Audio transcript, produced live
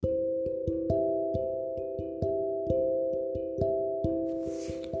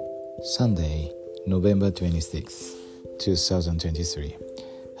Sunday, November 26, 2023.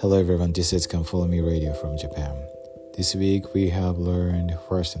 Hello everyone, this is Come Follow Me Radio from Japan. This week we have learned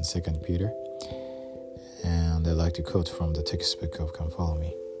 1st and 2nd Peter, and I'd like to quote from the textbook of Come Follow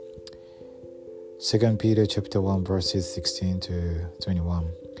Me. 2nd Peter chapter 1 verses 16 to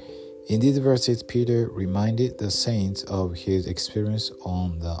 21. In these verses, Peter reminded the saints of his experience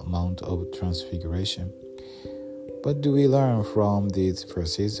on the Mount of Transfiguration. What do we learn from these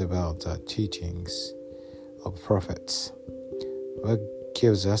verses about the teachings of prophets? What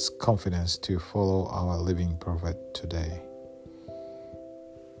gives us confidence to follow our living prophet today?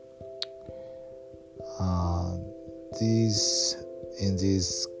 In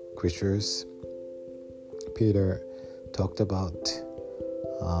these scriptures, Peter talked about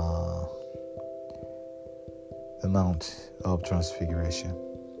the Mount of Transfiguration.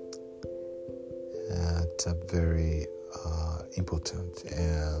 It's a very important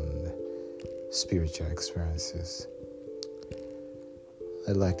and spiritual experiences.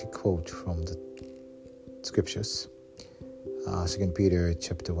 I'd like to quote from the scriptures. 2 Peter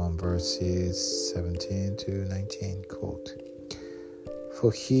chapter 1 verses 17 to 19, quote,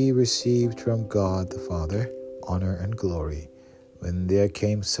 "For he received from God the Father honor and glory, when there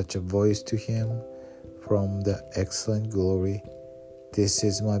came such a voice to him from the excellent glory, 'This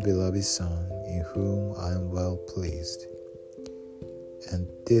is my beloved Son, in whom I am well pleased.' And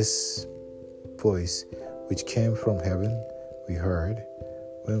this voice which came from heaven we heard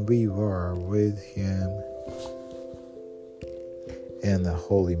when we were with him in the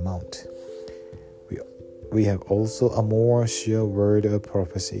holy mount. We have also a more sure word of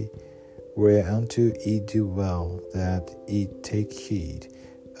prophecy, whereunto ye do well that ye take heed,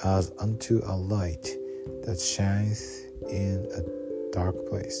 as unto a light that shineth in a dark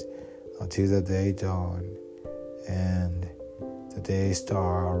place, until the day dawn and the day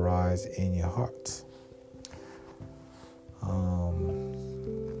star arise in your hearts."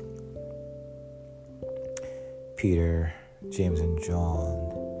 Peter, James, and John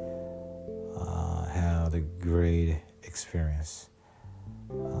had a great experience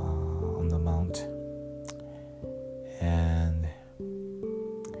on the mount, and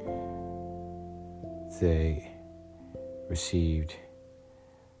they received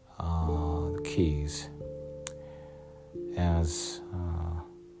the keys as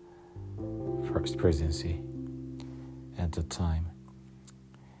first presidency at the time.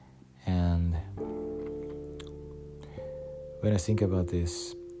 And when I think about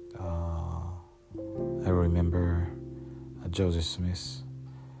this, I remember Joseph Smith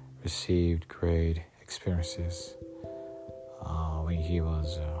received great experiences when he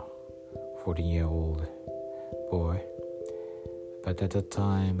was a 14-year-old boy. But at that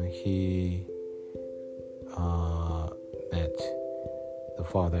time, he met the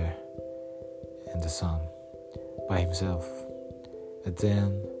Father and the Son by himself. But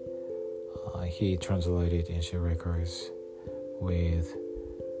then he translated ancient records with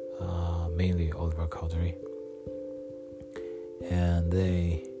mainly Oliver Cowdery, and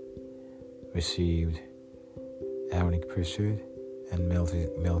they received Aaronic priesthood and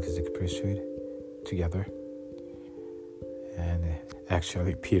Melchizedek priesthood together. And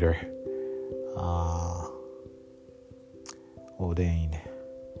actually, Peter ordained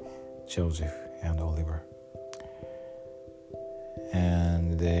Joseph and Oliver,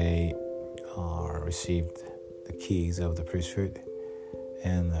 and they received the keys of the priesthood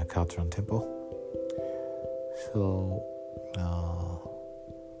in the Caltron Temple. So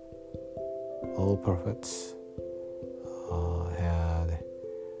all prophets had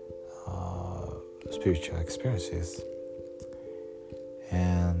spiritual experiences,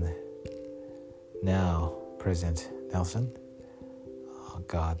 and now President Nelson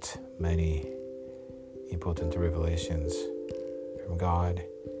got many important revelations from God,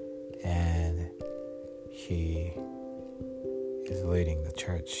 and he is leading the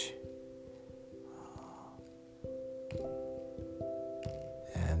church,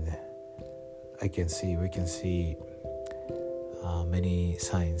 and we can see many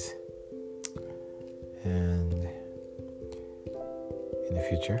signs, and in the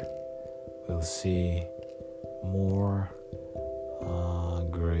future we'll see more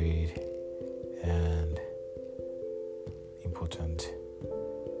great and important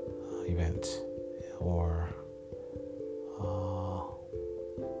events or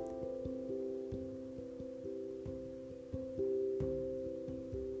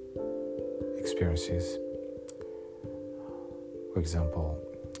experiences. For example,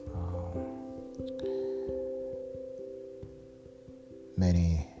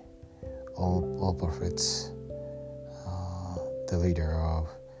 many all prophets, the leader of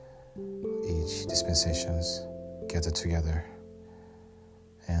each dispensations gathered together,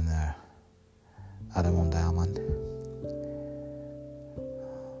 and Adam and Diamond.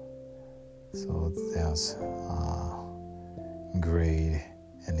 So there's a great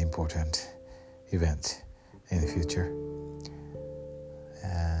and important event in the future,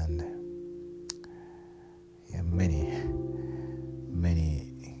 and many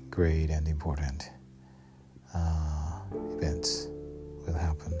great and important events will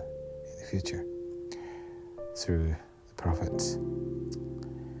happen in the future through the prophets.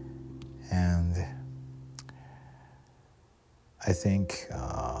 And I think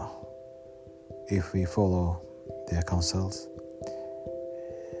if we follow their counsels,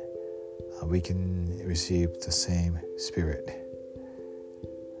 we can receive the same spirit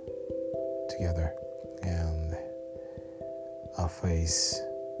together, and our faith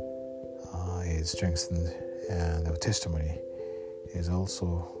is strengthened, and our testimony is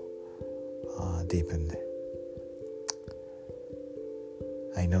also deepened.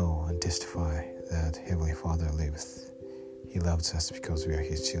 I know and testify that Heavenly Father liveth. He loves us because we are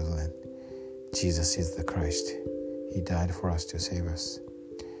His children. Jesus is the Christ. He died for us to save us.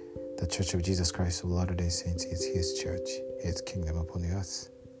 The Church of Jesus Christ of Latter-day Saints is His church, His kingdom upon the earth.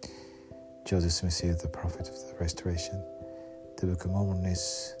 Joseph Smith is the prophet of the restoration. The Book of Mormon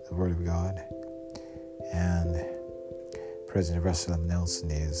is the Word of God. And President Russell M.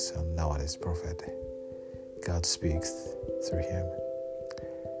 Nelson is nowadays prophet. God speaks through him.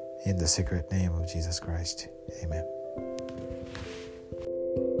 In the sacred name of Jesus Christ, amen.